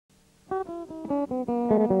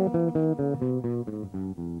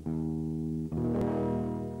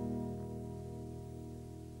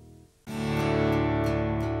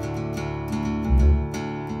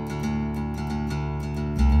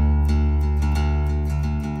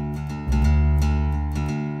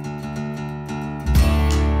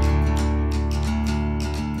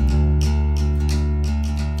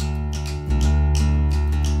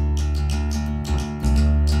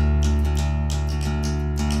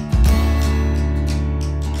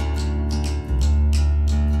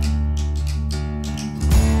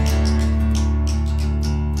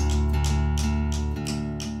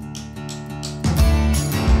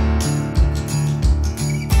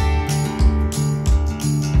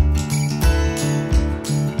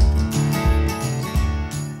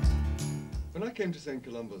Came to St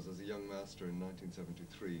Columba's as a young master in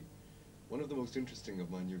 1973, one of the most interesting of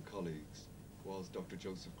my new colleagues was Dr.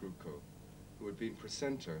 Joseph Groocock, who had been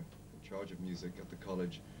precentor in charge of music at the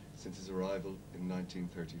college since his arrival in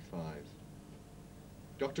 1935.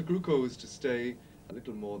 Dr. Groocock was to stay a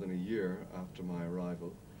little more than a year after my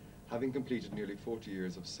arrival, having completed nearly 40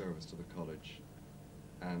 years of service to the college,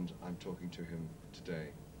 and I'm talking to him today.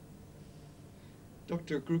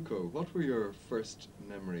 Dr. Groocock, what were your first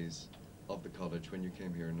memories of the college when you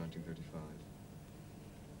came here in 1935?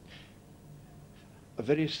 A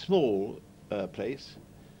very small place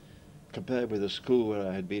compared with the school where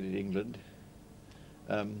I had been in England.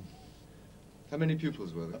 How many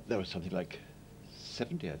pupils were there? There was something like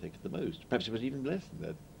 70, I think, at the most. Perhaps it was even less than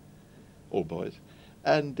that. All boys.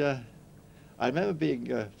 And I remember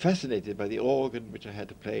being fascinated by the organ which I had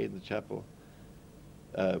to play in the chapel,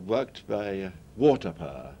 worked by water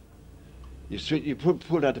power. You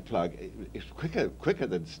pulled out a plug. It's quicker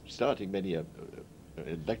than starting many an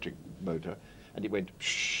electric motor, and it went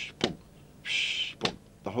psh, boom, psh, boom,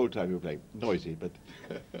 the whole time you were playing. Noisy, but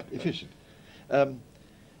efficient.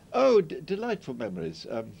 Delightful memories.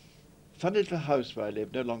 Fun little house where I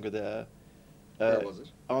lived, no longer there. Where was it?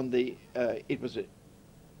 It was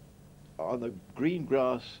on the green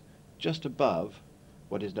grass just above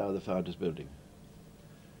what is now the Founders Building.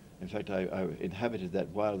 In fact, I inhabited that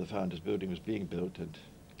while the Founders Building was being built and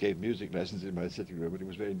gave music lessons in my sitting room, and it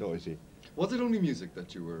was very noisy. Was it only music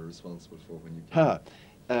that you were responsible for when you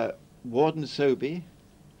came? Warden Sobey,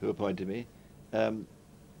 who appointed me,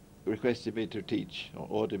 requested me to teach, or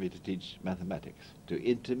ordered me to teach mathematics to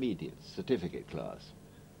intermediate certificate class.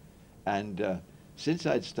 And since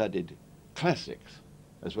I'd studied classics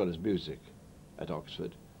as well as music at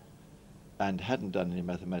Oxford, and hadn't done any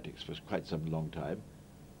mathematics for quite some long time,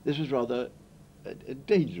 this was rather a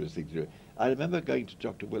dangerous thing to do. I remember going to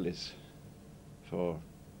Dr. Willis for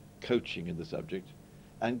coaching in the subject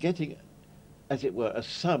and getting, as it were, a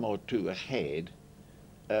sum or two ahead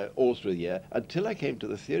all through the year until I came to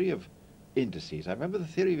the theory of indices. I remember the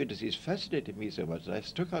theory of indices fascinated me so much that I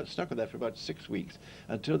stuck on that for about 6 weeks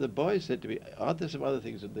until the boys said to me, aren't there some other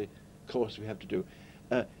things in the course we have to do?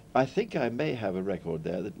 I think I may have a record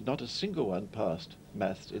there that not a single one passed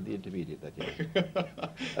maths in the intermediate that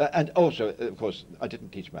year. And also, of course, I didn't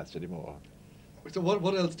teach maths anymore. So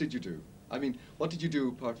what else did you do? I mean, what did you do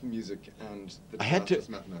apart from music and the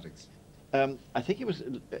mathematics? I think it was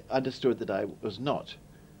understood that I was not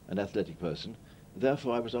an athletic person.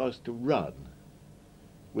 Therefore, I was asked to run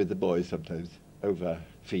with the boys sometimes over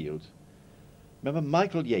fields. Remember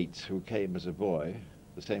Michael Yates, who came as a boy,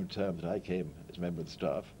 the same term that I came as a member of the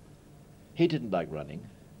staff. He didn't like running,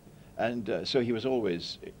 and so he was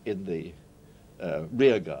always in the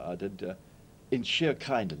rear guard, and in sheer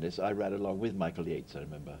kindness I ran along with Michael Yates, I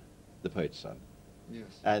remember, the poet's son.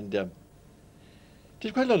 Yes. And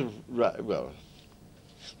did quite a lot of,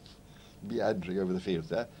 meandering over the fields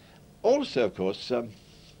there. Also, of course,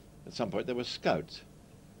 at some point there were scouts.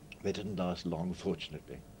 They didn't last long,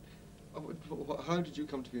 fortunately. How did you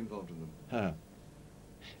come to be involved in them?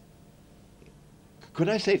 Could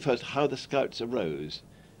I say first how the scouts arose?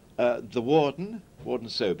 The Warden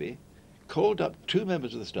Sobey, called up 2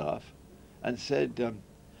 members of the staff and said,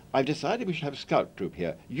 I've decided we should have a scout troop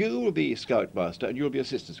here. You will be scoutmaster and you'll be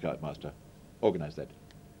assistant scoutmaster. Organise that.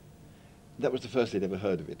 That was the first they'd ever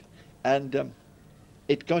heard of it. And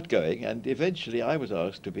it got going, and eventually I was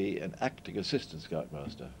asked to be an acting assistant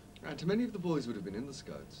scoutmaster. And many of the boys would have been in the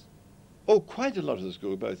scouts. Oh, quite a lot of the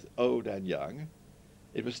school, both old and young.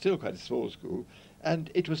 It was still quite a small school,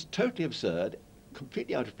 and it was totally absurd,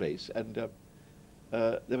 completely out of place, and there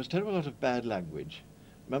was a terrible lot of bad language.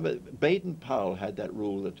 Remember, Baden-Powell had that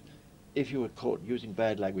rule that if you were caught using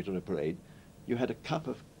bad language on a parade, you had a cup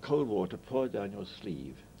of cold water poured down your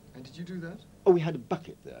sleeve. And did you do that? Oh, we had a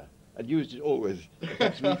bucket there. and used it always.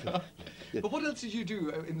 But what else did you do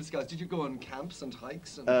in the Scouts? Did you go on camps and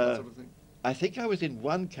hikes and that sort of thing? I think I was in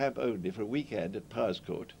one camp only for a weekend at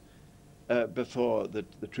Powerscourt before the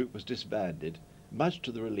troop was disbanded, much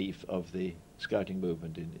to the relief of the scouting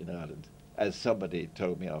movement in Ireland, as somebody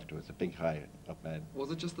told me afterwards, a big high-up man.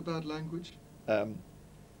 Was it just the bad language?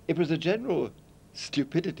 It was a general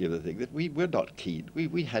stupidity of the thing that we were not keen.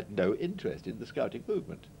 We had no interest in the scouting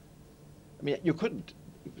movement. I mean, you couldn't,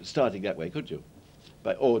 starting that way, could you?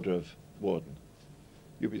 By order of warden.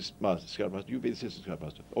 You be scoutmaster, you be assistant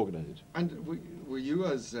scoutmaster, organise it. And were you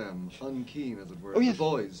as unkeen, as it were, Oh, as yes. the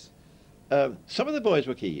boys? Some of the boys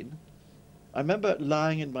were keen. I remember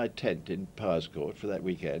lying in my tent in Powerscourt for that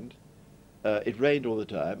weekend. It rained all the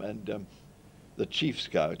time, and the chief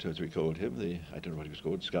scout, as we called him, I don't know what he was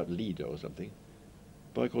called, scout leader or something,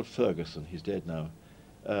 a boy called Ferguson, he's dead now,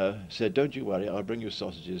 said, "Don't you worry, I'll bring you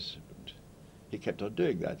sausages." And he kept on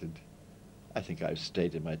doing that, and I think I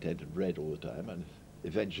stayed in my tent and read all the time, and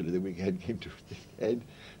eventually the weekend came to an end.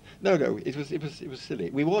 No, it was silly.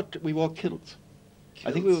 We wore kilts.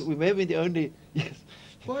 I think we may have been the only. Yes.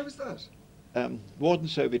 Why was that? Warden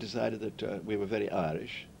Sobey decided that we were very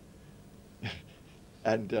Irish,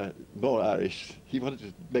 and more Irish. He wanted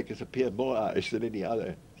to make us appear more Irish than any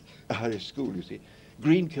other Irish school, you see.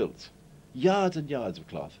 Green kilts, yards and yards of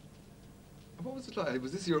cloth. What was it like?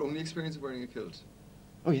 Was this your only experience of wearing a kilt?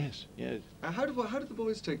 Oh yes, yes. How did the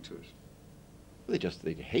boys take to it?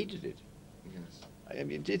 They hated it. Yes. I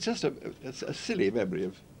mean, it's just a silly memory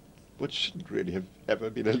of what shouldn't really have ever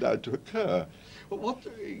been allowed to occur. Well,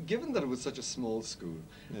 given that it was such a small school,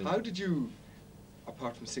 Yes. how did you,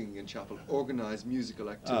 apart from singing in chapel, organise musical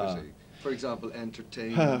activity? For example,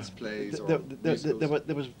 entertainments, plays, or musicals?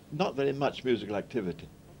 There was not very much musical activity,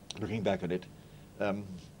 looking back on it.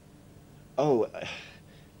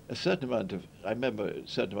 A certain amount of, I remember a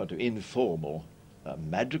certain amount of informal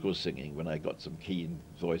madrigal singing when I got some keen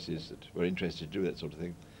voices that were interested to do that sort of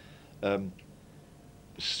thing.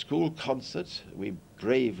 School concerts, we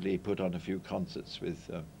bravely put on a few concerts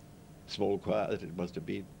with small choir, that it must have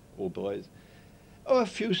been, all boys. Oh, a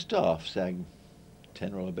few staff sang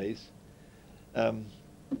tenor or bass. I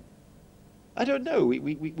don't know,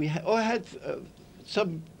 I had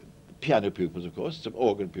some piano pupils, of course, some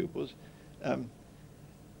organ pupils.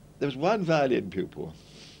 There was one violin pupil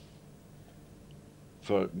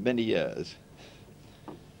for many years,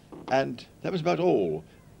 and that was about all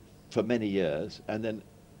for many years, and then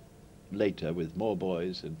later, with more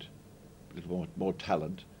boys and a little more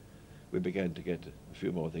talent, we began to get a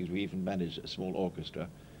few more things. We even managed a small orchestra.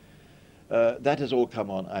 That has all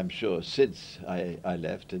come on, I'm sure, since I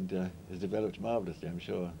left, and has developed marvellously, I'm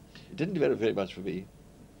sure. It didn't develop very much for me.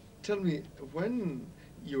 Tell me, when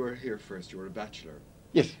you were here first, you were a bachelor.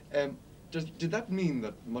 Yes. Did that mean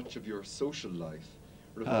that much of your social life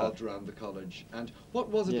revolved around the college? And what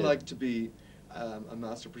was it yes. like to be a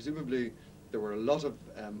master? Presumably there were a lot of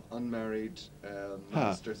unmarried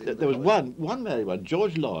masters in the There was college. one married one,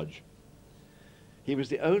 George Lodge. He was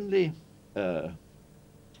the only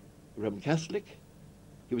Roman Catholic.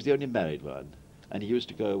 He was the only married one, and he used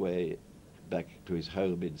to go away back to his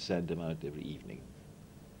home in Sandemount every evening.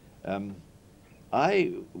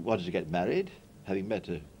 I wanted to get married, having met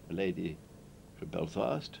a lady from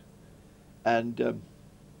Belfast, and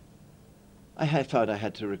I found I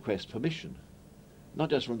had to request permission, not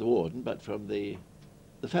just from the warden, but from the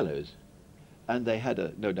fellows. And they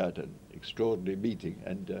had, no doubt, an extraordinary meeting,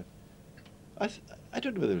 and I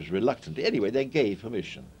don't know whether it was reluctantly. Anyway, they gave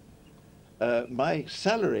permission. My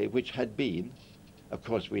salary, which had been, of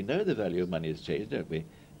course, we know the value of money has changed, don't we?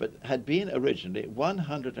 But had been originally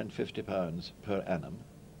 £150 per annum.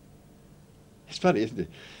 It's funny, isn't it?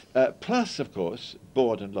 Plus, of course,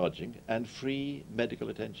 board and lodging, and free medical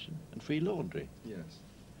attention, and free laundry. Yes.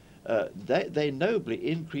 They nobly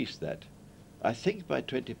increased that, I think by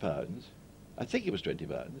 £20. I think it was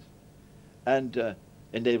 £20, and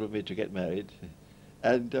enabled me to get married.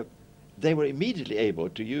 And they were immediately able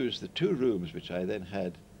to use the 2 rooms which I then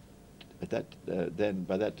had at that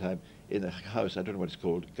by that time in a house, I don't know what it's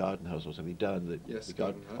called, garden house or something, down the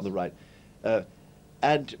garden house on the right,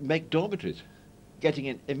 and make dormitories, getting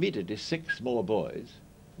in immediately 6 more boys,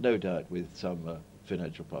 no doubt with some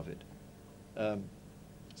financial profit.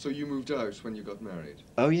 So you moved out when you got married?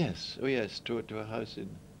 Oh yes, to a house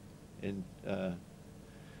in near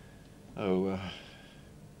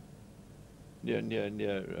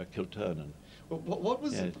Kilturnan. Well, what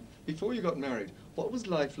was, yes. Before you got married, what was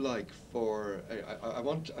life like for,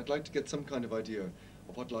 I'd like to get some kind of idea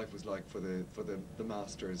of what life was like for the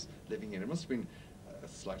masters living in. It must have been a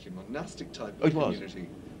slightly monastic type Oh, of it was. community.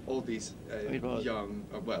 All these It was. young,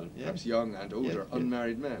 well, Yeah. perhaps young and older, Yeah, yeah.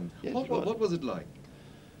 unmarried men. Yes, What was it like?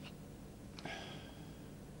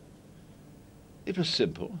 It was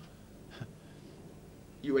simple.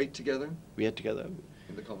 You ate together We ate together.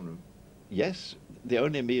 in the common room? Yes, the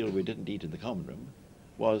only meal we didn't eat in the common room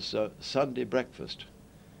was Sunday breakfast,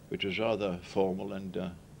 which was rather formal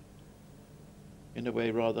and, in a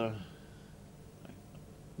way, rather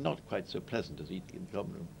not quite so pleasant as eating in the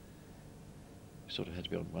common room. Sort of had to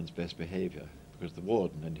be on one's best behaviour because the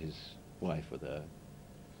warden and his wife were there.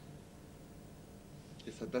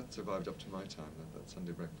 Yes, that survived up to my time, that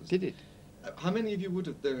Sunday breakfast. Did it? How many of you would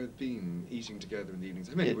have there been eating together in the evenings?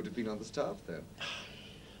 How many Yeah. would have been on the staff then?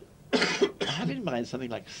 I have in mind something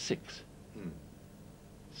like 6, Hmm.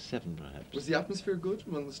 7 perhaps. Was the atmosphere good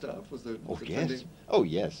among the staff? Was there? Oh was it yes, plenty- oh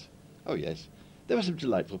yes, oh yes. There were some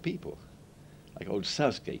delightful people, like old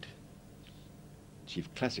Southgate,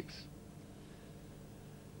 Chief Classics.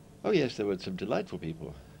 Oh yes, there were some delightful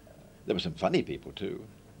people. There were some funny people too.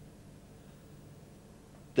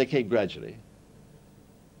 They came gradually.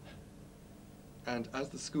 And as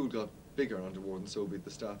the school got bigger under Warden Sobey, the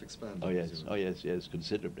staff expanded. Oh yes, presumably. oh yes, yes,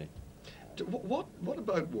 considerably. What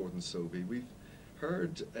about Warden Sobey? We've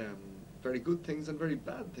heard very good things and very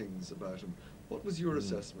bad things about him. What was your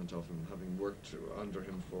assessment of him, having worked under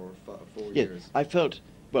him for 4 Yes, years? I felt,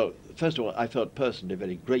 well, first of all, I felt personally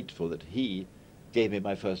very grateful that he gave me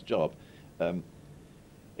my first job.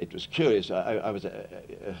 It was curious, I was,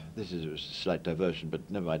 this is a slight diversion, but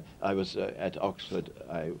never mind. I was at Oxford.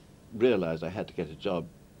 I realised I had to get a job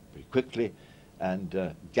very quickly, and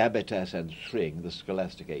Gabbitas and Thring, the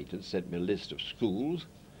scholastic agent, sent me a list of schools,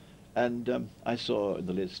 and I saw in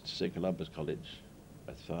the list St Columba's College,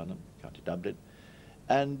 Rathfarnham, County Dublin,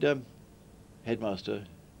 and headmaster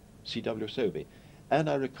C.W. Sobey. And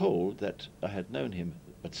I recalled that I had known him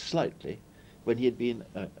but slightly when he had been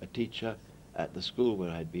a teacher at the school where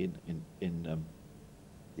I had been in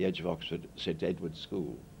the edge of Oxford, St Edward's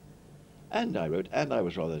School. And I wrote, and I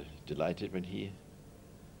was rather delighted when he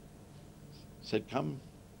said, come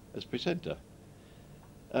as presenter.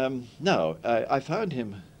 Now, I found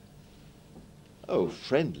him,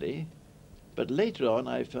 friendly, but later on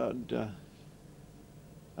I found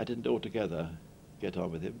I didn't altogether get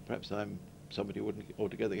on with him. Perhaps I'm somebody who wouldn't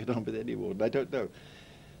altogether get on with any warden. I don't know.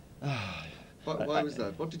 Why was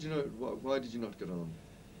that? What did you know? Why did you not get on?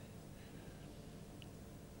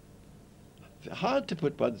 Hard to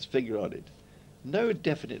put one's finger on it. No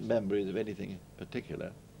definite memories of anything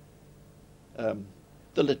particular. The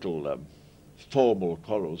little formal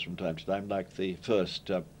quarrels from time to time, like the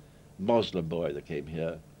first Muslim boy that came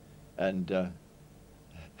here, and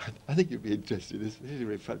I think you'd be interested. This is a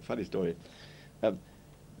very funny story.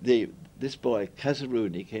 This boy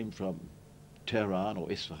Kazarouni came from Tehran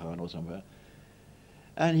or Isfahan or somewhere,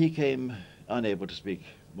 and he came unable to speak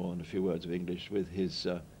more than a few words of English with his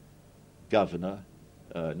governor,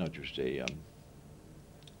 not just a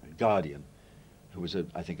guardian, who was,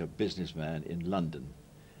 I think, a businessman in London.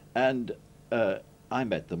 And I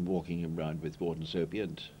met them walking around with Warden Sobey,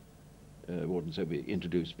 and Warden Sobey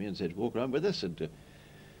introduced me and said, walk around with us. And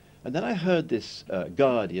then I heard this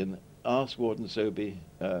guardian ask Warden Sobey,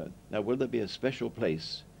 now will there be a special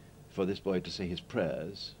place for this boy to say his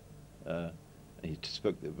prayers? He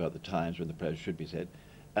spoke about the times when the prayers should be said.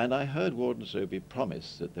 And I heard Warden Sobey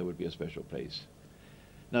promise that there would be a special place.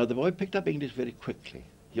 Now, the boy picked up English very quickly.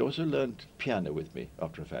 He also learned piano with me,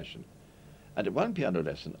 after a fashion. And at one piano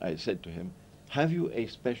lesson, I said to him, have you a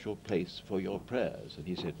special place for your prayers? And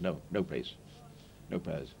he said, no, no place, no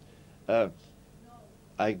prayers.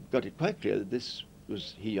 I got it quite clear that this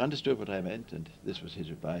was, he understood what I meant, and this was his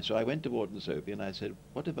reply. So I went to Warden Sobey and I said,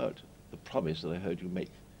 what about the promise that I heard you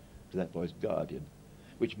make to that boy's guardian?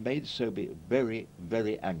 Which made Sobey very,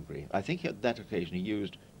 very angry. I think at that occasion he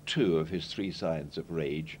used 2 of his 3 signs of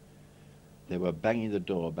rage. They were banging the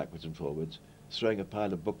door backwards and forwards, throwing a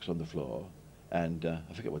pile of books on the floor, and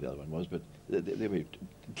I forget what the other one was, but they were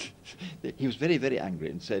he was very, very angry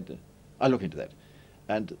and said, I'll look into that.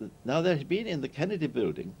 And now there had been in the Kennedy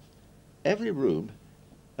building, every room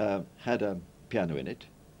had a piano in it,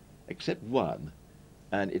 except one,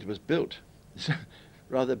 and it was built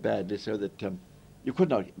rather badly so that you could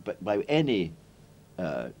not, by any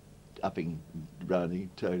upping, rounding,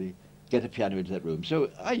 turning, get a piano into that room. So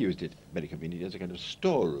I used it very conveniently as a kind of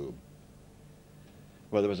storeroom.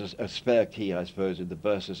 Well, there was a spare key, I suppose, in the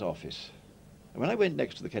bursar's office. And when I went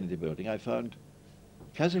next to the Kennedy building, I found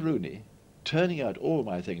Kazarouni turning out all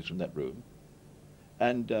my things from that room.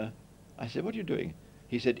 And I said, what are you doing?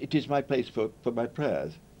 He said, it is my place for my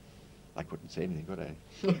prayers. I couldn't say anything, could I?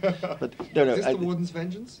 But no, Was this the warden's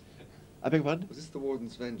vengeance? I beg your pardon? Was this the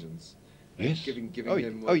warden's vengeance? Yes. Giving oh,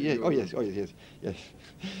 him. oh, yes. Oh, yes. Oh, yes. Yes.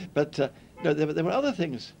 But no, there were other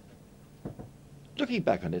things. Looking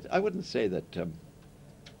back on it, I wouldn't say that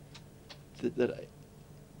that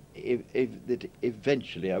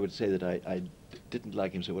eventually I would say that I didn't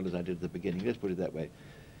like him so well as I did at the beginning. Let's put it that way.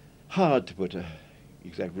 Hard to put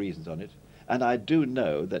exact reasons on it. And I do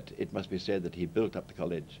know that it must be said that he built up the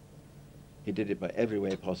college. He did it by every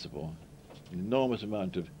way possible. An enormous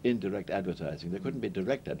amount of indirect advertising. There couldn't be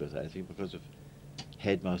direct advertising because of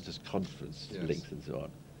headmasters' conference links and so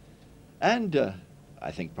on. And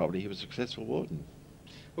I think probably he was a successful warden.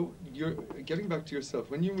 Well, you're getting back to yourself.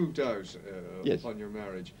 When you moved out upon your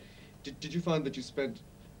marriage, did you find that you spent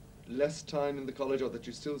less time in the college, or that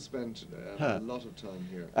you still spent a lot of time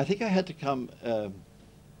here? I think I had to come.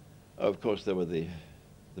 Of course, there were the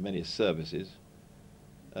many services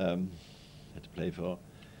had to play for.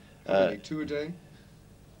 How many, 2 a day?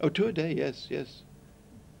 Oh, 2 a day, yes, yes.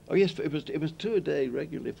 Oh, yes, it was 2 a day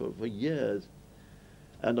regularly for years.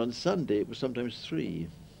 And on Sunday it was sometimes 3,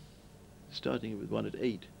 starting with 1 at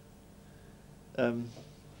 8.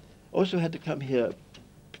 Also had to come here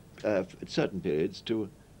at certain periods to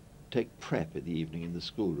take prep in the evening in the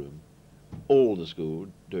schoolroom. All the school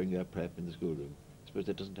doing their prep in the schoolroom. I suppose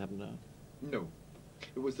that doesn't happen now? No.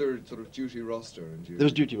 Was there sort of duty roster? There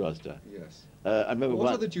was duty roster. Yes. I remember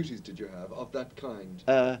what other duties did you have of that kind?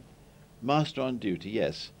 Master on duty,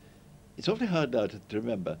 yes. It's awfully hard now to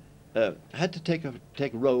remember. Had to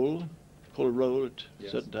take roll, call a roll at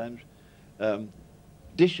certain times.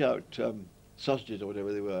 Dish out sausages or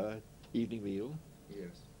whatever they were, evening meal.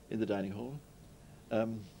 Yes. In the dining hall.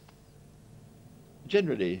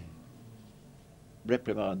 Generally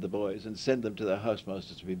reprimand the boys and send them to their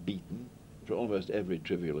housemasters to be beaten for almost every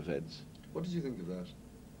trivial offence. What did you think of that?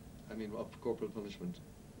 I mean, of corporal punishment?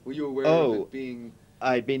 Were you aware of it being...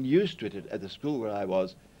 I'd been used to it at the school where I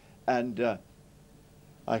was, and I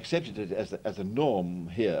accepted it as a norm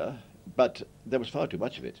here, but there was far too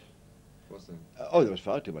much of it. Was there? There was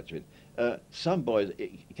far too much of it. Some boys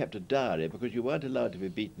kept a diary because you weren't allowed to be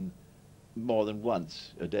beaten more than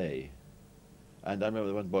once a day. And I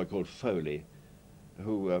remember one boy called Foley,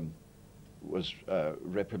 who was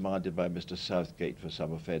reprimanded by Mr. Southgate for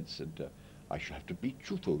some offence, and I shall have to beat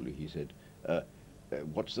you, Foley, he said.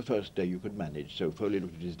 What's the first day you could manage? So Foley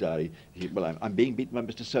looked at his diary. He said, well, I'm being beaten by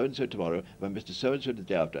Mr. So-and-so tomorrow, by Mr. So-and-so the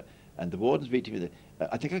day after, and the warden's meeting me.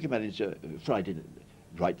 I think I can manage Friday.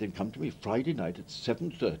 Right, then come to me Friday night at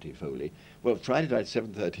 7:30, Foley. Well, Friday night,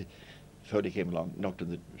 7:30, Foley came along, knocked on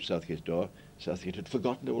the Southgate's door. Southgate had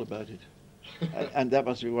forgotten all about it. And that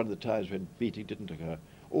must be one of the times when beating didn't occur.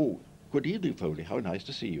 Oh, good evening, Foley. How nice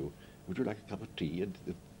to see you. Would you like a cup of tea? And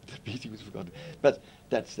the beating was forgotten. But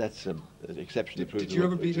that's an exceptionally proved. Did you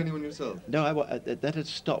ever beat anyone yourself? No, that had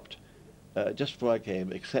stopped just before I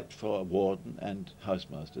came, except for warden and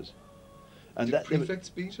housemasters. And did prefects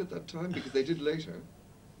beat at that time? Because they did later.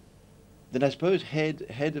 Then I suppose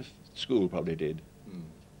head of school probably did. Hmm.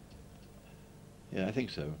 Yeah, I think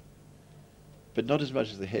so. But not as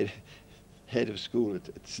much as the head of school at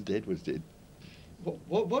St Edward's did.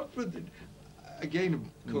 What were again,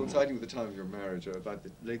 coinciding with the time of your marriage, about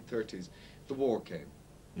the late 30s, the war came.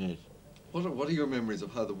 Yes. What are your memories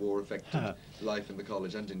of how the war affected life in the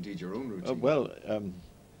college and indeed your own routine?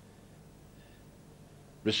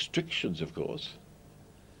 Restrictions, of course.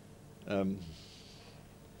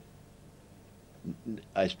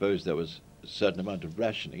 I suppose there was a certain amount of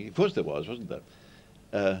rationing. Of course there was, wasn't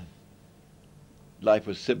there? Life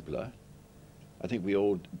was simpler. I think we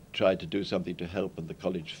all tried to do something to help on the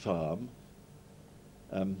college farm.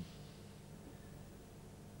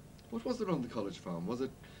 What was there on the college farm? Was it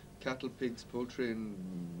cattle, pigs, poultry, and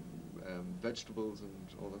vegetables and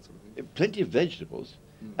all that sort of thing? Plenty of vegetables,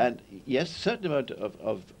 and yes, a certain amount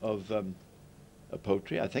of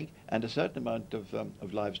poultry, I think, and a certain amount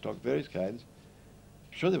of livestock, various kinds.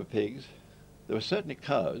 Sure, there were pigs. There were certainly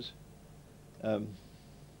cows.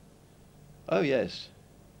 Oh yes.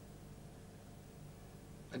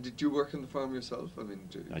 And did you work on the farm yourself? I mean,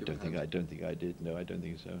 I don't think I did. No, I don't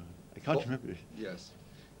think so. I can't remember. Yes.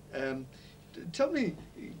 Tell me,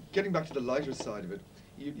 getting back to the lighter side of it,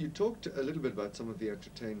 you talked a little bit about some of the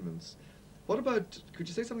entertainments. What about? Could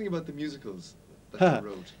you say something about the musicals that you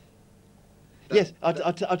wrote? Yes,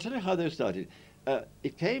 I'll tell you how those started.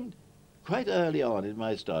 It came quite early on in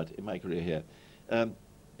my career here.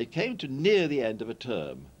 It came to near the end of a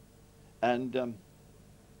term, and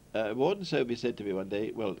Warden Soby said to me one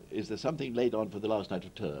day, well, is there something laid on for the last night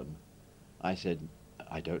of term? I said,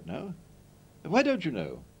 I don't know. Why don't you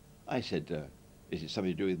know? I said, is it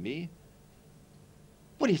something to do with me?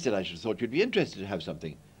 Well, he said, I should have thought you'd be interested to have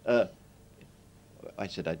something. I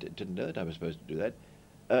said I didn't know that I was supposed to do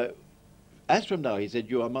that. As from now, he said,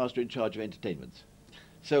 you are master in charge of entertainments.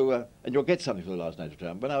 So, and you'll get something for the last night of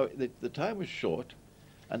term. But the time was short,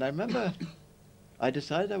 and I remember I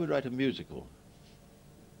decided I would write a musical.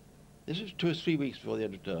 This was 2 or 3 weeks before the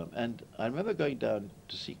end of term, and I remember going down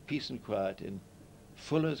to seek peace and quiet in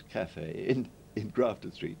Fuller's Cafe in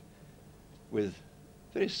Grafton Street with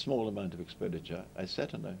a very small amount of expenditure. I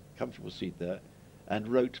sat on a comfortable seat there and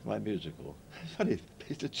wrote my musical. Funny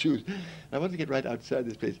place to choose. I wanted to get right outside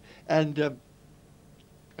this place. And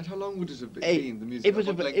how long would it have been, the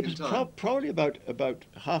musical? It was probably about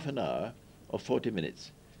half an hour or 40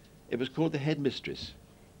 minutes. It was called The Headmistress.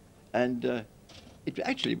 And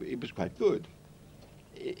it was quite good.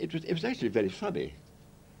 It was actually very funny.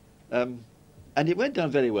 And it went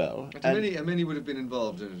down very well. And many would have been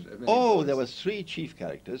involved in it? Oh, there were 3 chief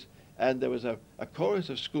characters, and there was a chorus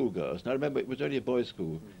of schoolgirls. Now remember, it was only a boys'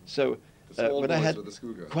 school. So when I had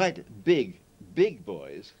quite big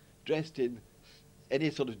boys dressed in any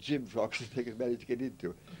sort of gym frocks that they could manage to get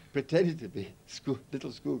into, pretending to be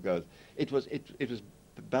little schoolgirls, it was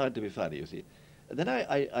bound to be funny, you see. And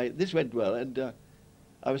then this went well, and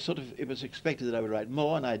it was expected that I would write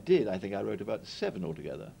more, and I did. I think I wrote about 7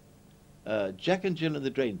 altogether. Jack and Jill and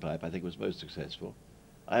the Drainpipe, I think, was most successful.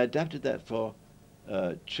 I adapted that for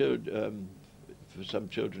some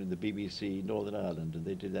children in the BBC Northern Ireland, and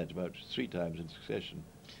they did that about 3 times in succession.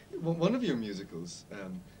 One of your musicals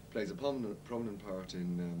plays a prominent part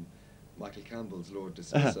in Michael Campbell's Lord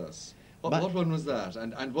Dismiss Us. What one was that?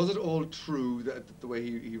 And was it all true, the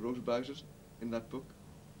way he wrote about it in that book?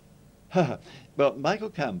 Well,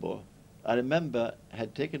 Michael Campbell, I remember,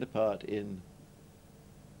 had taken a part in,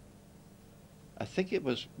 I think it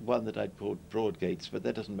was one that I'd called Broadgates, but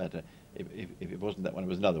that doesn't matter. If it wasn't that one, it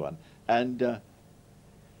was another one. And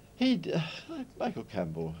Michael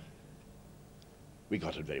Campbell, we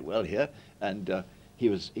got on very well here, and he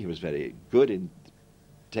was very good in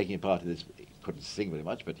taking part in this. He couldn't sing very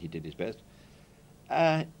much, but he did his best.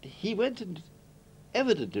 He went and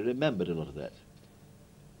evidently remembered a lot of that.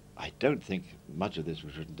 I don't think much of this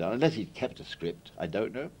was written down, unless he'd kept a script. I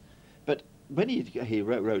don't know. But when he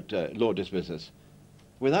wrote Lord Dismiss Us,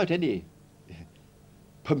 without any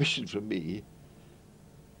permission from me,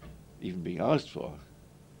 even being asked for,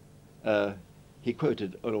 he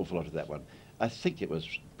quoted an awful lot of that one. I think it was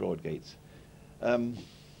Broadgates.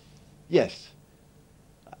 Yes.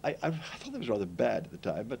 I thought it was rather bad at the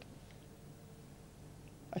time, but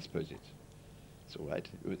I suppose it's all right.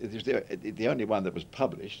 It was the only one that was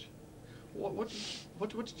published. What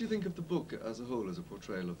did you think of the book as a whole, as a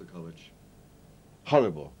portrayal of the college?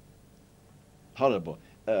 Horrible. Horrible.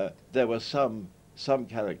 There were some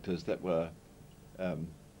characters that were,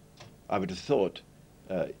 I would have thought,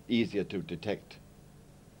 easier to detect,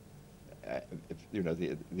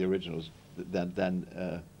 the originals than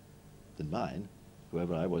mine,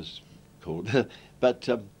 whoever I was called. But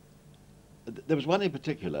there was one in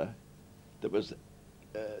particular that was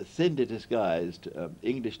thinly disguised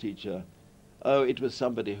English teacher. Oh, it was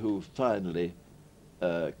somebody who finally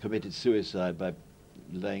committed suicide by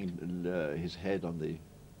laying his head on the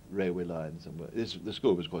railway line somewhere. The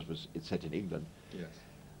school, of course, was set in England. Yes.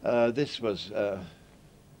 This was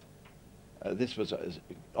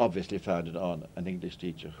obviously founded on an English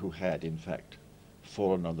teacher who had, in fact,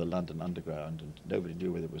 fallen on the London Underground, and nobody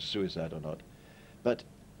knew whether it was suicide or not. But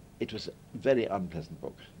it was a very unpleasant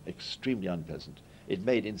book, extremely unpleasant. It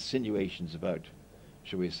made insinuations about,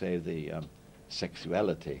 shall we say, the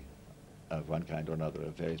sexuality of one kind or another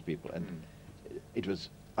of various people, and it was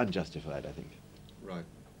unjustified, I think. Right.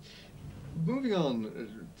 Moving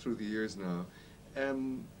on through the years now,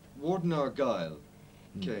 Warden Argyll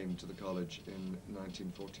came to the college in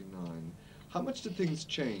 1949. How much did things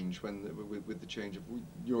change with the change of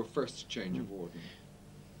your first change of warden?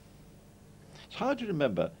 It's hard to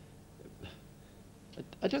remember.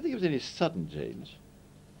 I don't think it was any sudden change.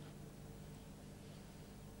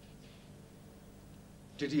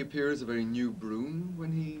 Did he appear as a very new broom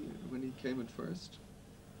when he came at first?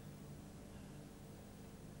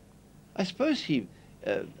 I suppose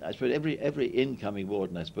every incoming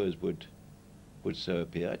warden, I suppose, would so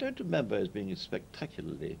appear. I don't remember as being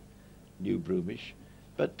spectacularly new broomish,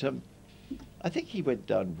 but I think he went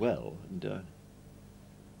down well, and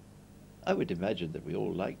I would imagine that we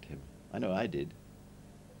all liked him. I know I did,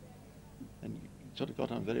 and he sort of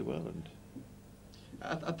got on very well. And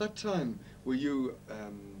at that time, were you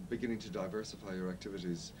beginning to diversify your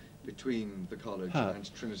activities between the college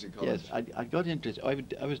and Trinity College? Yes, I got interested.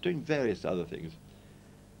 I was doing various other things.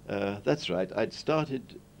 That's right. I'd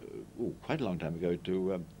started quite a long time ago,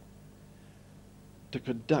 to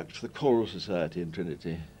conduct the choral society in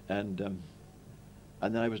Trinity, and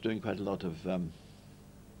then I was doing quite a lot of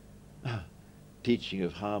teaching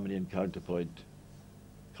of harmony and counterpoint,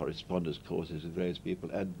 correspondence courses with various people,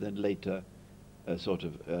 and then later a sort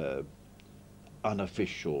of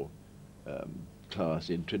unofficial class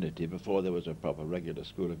in Trinity before there was a proper regular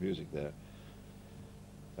school of music there.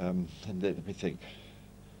 And let me think.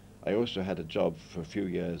 I also had a job for a few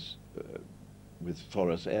years with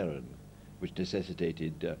Forest Aaron, which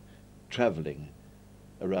necessitated travelling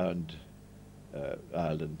around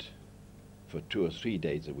Ireland for 2 or 3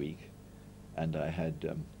 days a week, and I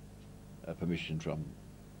had a permission from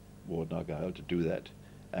Warden Argyll to do that,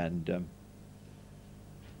 and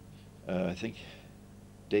I think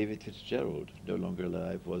David Fitzgerald, no longer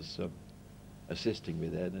alive, was assisting me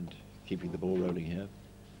then and keeping the ball rolling here.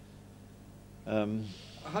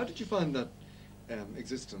 How did you find that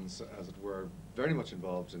existence, as it were, very much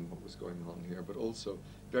involved in what was going on here, but also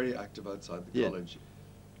very active outside the college?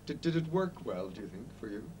 Did it work well, do you think, for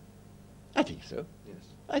you? I think so. Yes.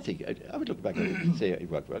 I think I would look back and say it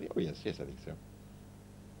worked well. Oh yes, I think so.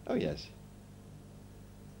 Oh yes.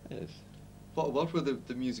 Yes. What were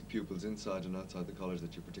the music pupils inside and outside the college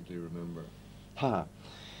that you particularly remember?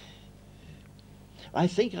 I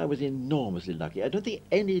think I was enormously lucky. I don't think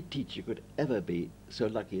any teacher could ever be so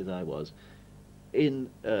lucky as I was. In,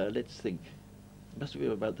 let's think, it must have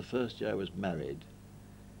been about the first year I was married,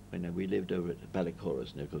 when we lived over at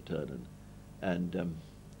Ballycorus near Kilturnan. And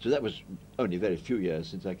so that was only a very few years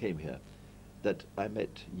since I came here, that I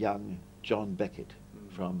met young John Beckett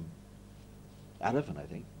from Aravan, I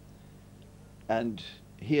think. And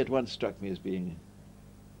he at once struck me as being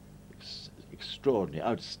extraordinary,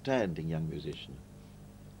 outstanding young musician.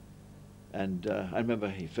 And I remember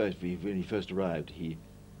when he first arrived, he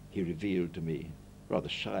revealed to me, rather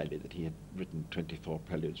shyly, that he had written 24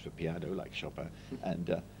 preludes for piano, like Chopin, and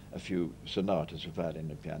a few sonatas for violin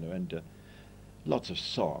and piano, and lots of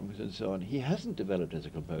songs and so on. He hasn't developed as a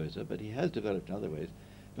composer, but he has developed in other ways.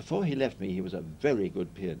 Before he left me, he was a very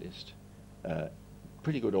good pianist,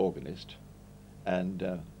 pretty good organist,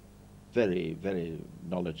 and very, very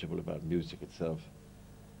knowledgeable about music itself.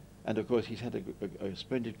 And of course, he's had a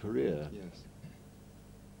splendid career. Yes.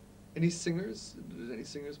 Any singers? Did any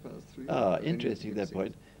singers pass through? Interesting at that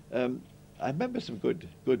point. I remember some good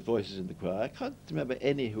voices in the choir. I can't remember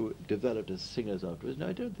any who developed as singers afterwards. No,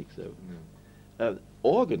 I don't think so. No.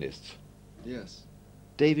 Organists. Yes.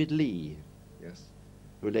 David Lee. Yes.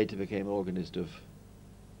 Who later became organist of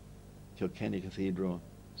Kilkenny Cathedral,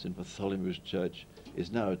 St Bartholomew's Church,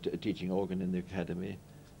 is now teaching organ in the academy.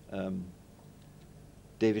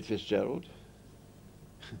 David Fitzgerald,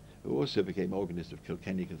 who also became organist of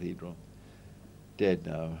Kilkenny Cathedral, dead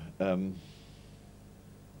now. A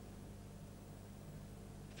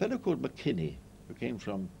fellow called McKinney, who came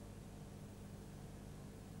from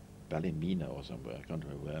Ballymena or somewhere, I can't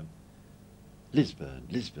remember where.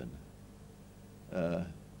 Lisbon.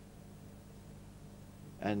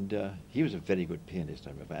 And he was a very good pianist,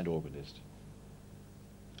 I remember, and organist.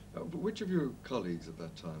 But which of your colleagues at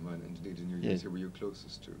that time, and indeed in your years here, were you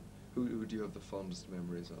closest to? Who do you have the fondest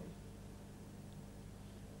memories of?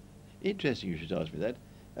 Interesting you should ask me that.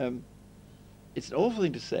 It's an awful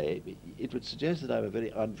thing to say. It would suggest that I'm a very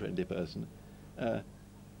unfriendly person.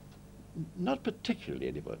 Not particularly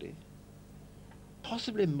anybody.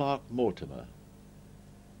 Possibly Mark Mortimer.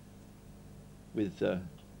 With,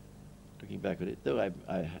 looking back at it, though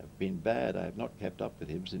I have been bad, I have not kept up with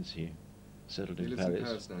him since he settled in Paris. He lives in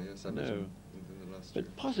Paris now, yes, I met him in the last year.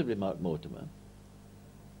 But possibly Mark Mortimer.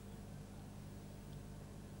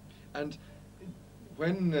 And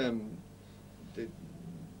when the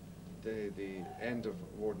end of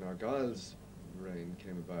Warden Argyll's reign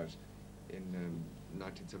came about in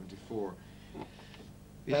 1974,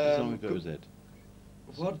 How long ago was that?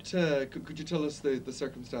 What could you tell us the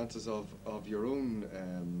circumstances of your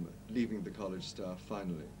own leaving the college staff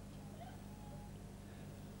finally?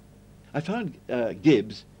 I found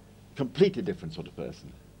Gibbs completely different sort of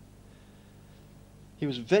person.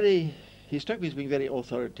 He struck me as being very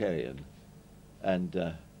authoritarian, and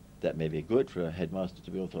that may be good for a headmaster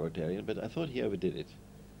to be authoritarian, but I thought he overdid it.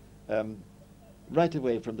 Right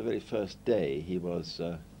away from the very first day, he was,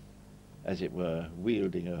 as it were,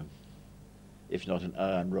 wielding if not an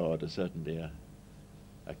iron rod, certainly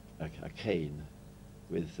a cane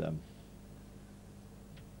with,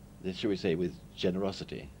 shall we say, with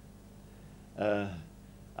generosity.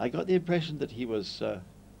 I got the impression that he was,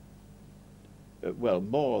 well,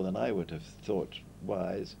 more than I would have thought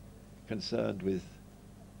wise, concerned with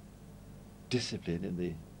discipline in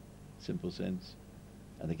the simple sense,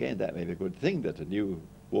 And again, that may be a good thing that a new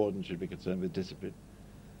warden should be concerned with discipline.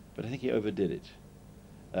 But I think he overdid it.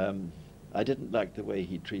 I didn't like the way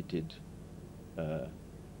he treated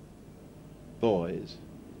boys,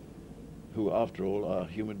 who, after all, are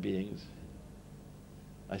human beings.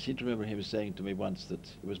 I seem to remember him saying to me once that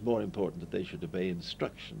it was more important that they should obey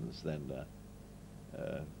instructions than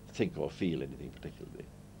think or feel anything particularly.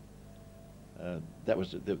 That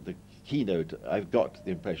was the keynote. I've got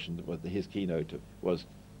the impression that what his keynote was,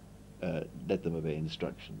 let them obey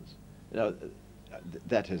instructions. Now,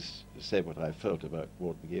 that has said what I felt about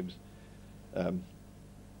Warden Gibbs.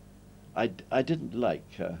 I didn't like,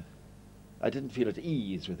 I didn't feel at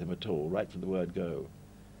ease with him at all, right from the word go.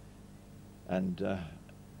 And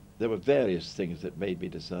there were various things that made me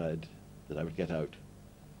decide that I would get out.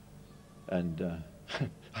 And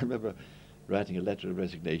I remember writing a letter of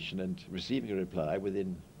resignation and receiving a reply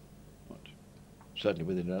within, certainly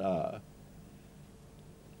within an hour.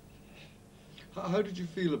 How did you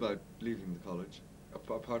feel about leaving the college,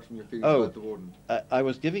 apart from your feelings about the warden? I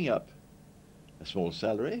was giving up a small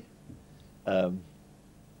salary,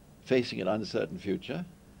 facing an uncertain future,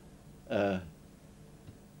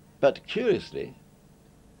 but curiously,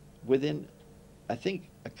 within, I think,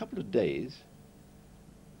 a couple of days,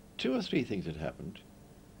 2 or 3 things had happened.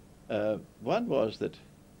 One was that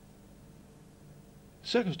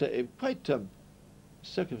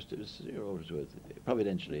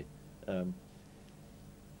providentially,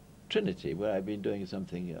 Trinity, where I've been doing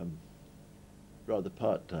something rather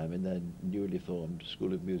part-time in their newly formed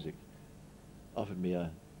School of Music, offered me a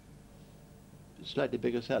slightly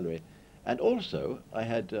bigger salary. And also, I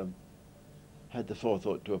had had the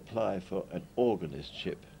forethought to apply for an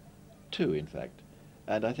organistship, too, in fact.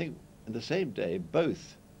 And I think on the same day,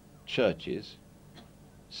 both churches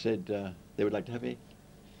said they would like to have me.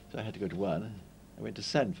 So I had to go to one. I went to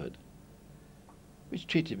Sanford, which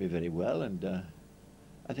treated me very well, and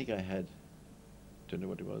I think I had, don't know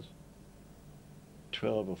what it was,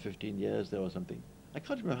 12 or 15 years there or something. I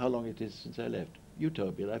can't remember how long it is since I left. You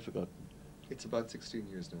told me, and I've forgotten. It's about 16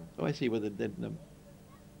 years now. Oh, I see. Well, then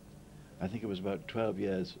I think it was about 12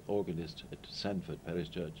 years organist at Sanford Parish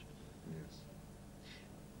Church. Yes.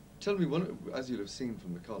 Tell me, as you'll have seen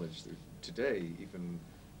from the college today, even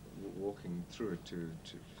walking through it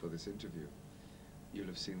for this interview, you'll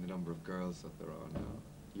have seen the number of girls that there are now.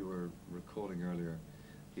 You were recalling earlier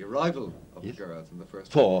the arrival of the girls and the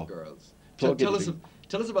first 4 girls. Tell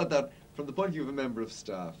us about that from the point of view of a member of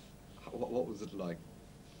staff. What was it like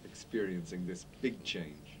experiencing this big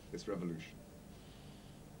change, this revolution?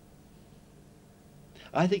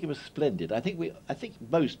 I think it was splendid. I think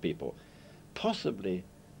most people, possibly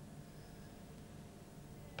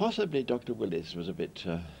Dr. Willis was a bit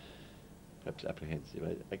perhaps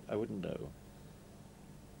apprehensive. I wouldn't know.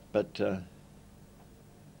 But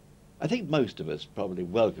I think most of us probably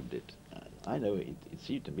welcomed it. I know it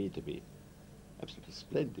seemed to me to be absolutely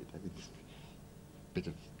splendid. I mean, this bit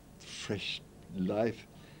of fresh life.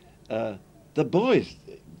 The boys,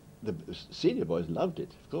 the senior boys loved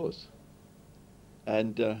it, of course.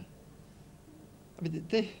 And I mean,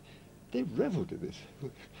 they revelled in this.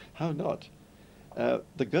 How not?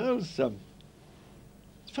 The girls,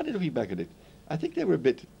 it's funny looking back at it. I think they were a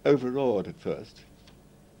bit overawed at first.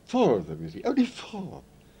 4 of them, you see, only 4.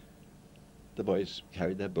 The boys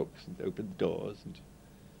carried their books and opened doors and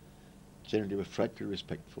generally were frightfully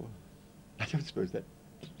respectful. I don't suppose that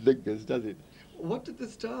lingers, does it? What did the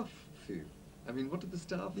staff feel? I mean, what did the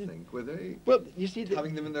staff think? Were they you see,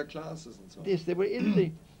 having them in their classes and so on? Yes, they were in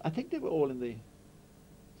the, I think they were all in the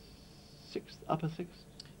 6th, upper 6th?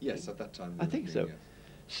 Yes, at that time. I think so. Yes.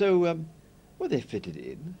 So, well, they fitted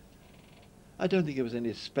in. I don't think there was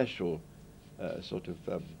any special sort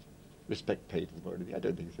of respect paid to them or anything. I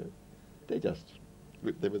don't think so.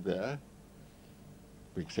 They were there.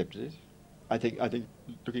 We accepted it. I think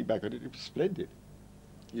looking back on it, it was splendid.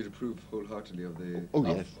 You'd approve wholeheartedly of the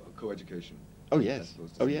yes. co-education. Oh yes.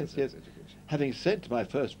 Oh yes, yes. Education. Having sent my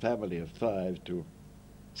first family of 5 to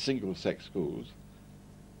single-sex schools,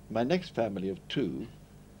 my next family of 2,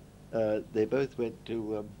 they both went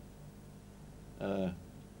to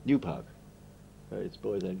New Park. It's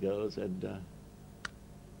boys and girls, and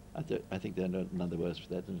I think they're none the worse for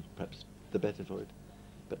that, and perhaps the better for it.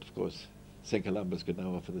 But of course, St Columba's could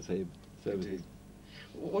now offer the same services. Indeed.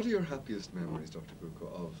 What are your happiest memories, Dr.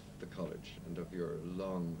 Groocock, of the college and of your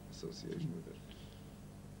long association with it?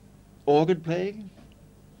 Organ playing,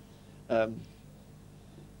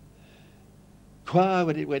 choir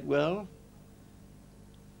when it went well,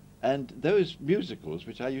 and those musicals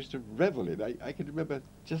which I used to revel in. I can remember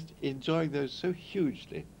just enjoying those so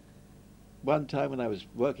hugely. one time when I was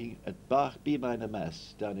working at Bach B minor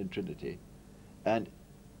Mass down in Trinity, and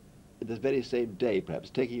the very same day, perhaps,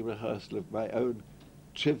 taking a rehearsal of my own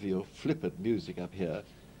trivial, flippant music up here.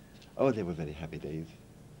 Oh, they were very happy days.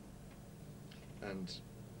 And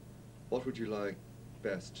what would you like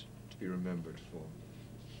best to be remembered for?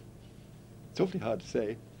 It's awfully hard to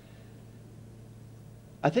say.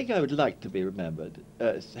 I think I would like to be remembered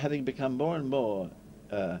as having become more and more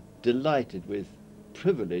delighted with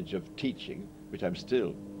privilege of teaching, which I'm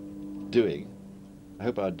still doing. I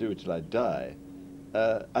hope I'll do it till I die.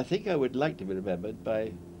 I think I would like to be remembered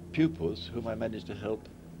by pupils whom I managed to help.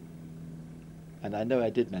 And I know I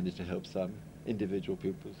did manage to help some individual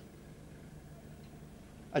pupils.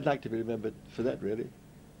 I'd like to be remembered for that, really.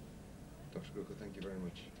 Dr. Groocock, thank you very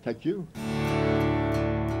much. Thank you.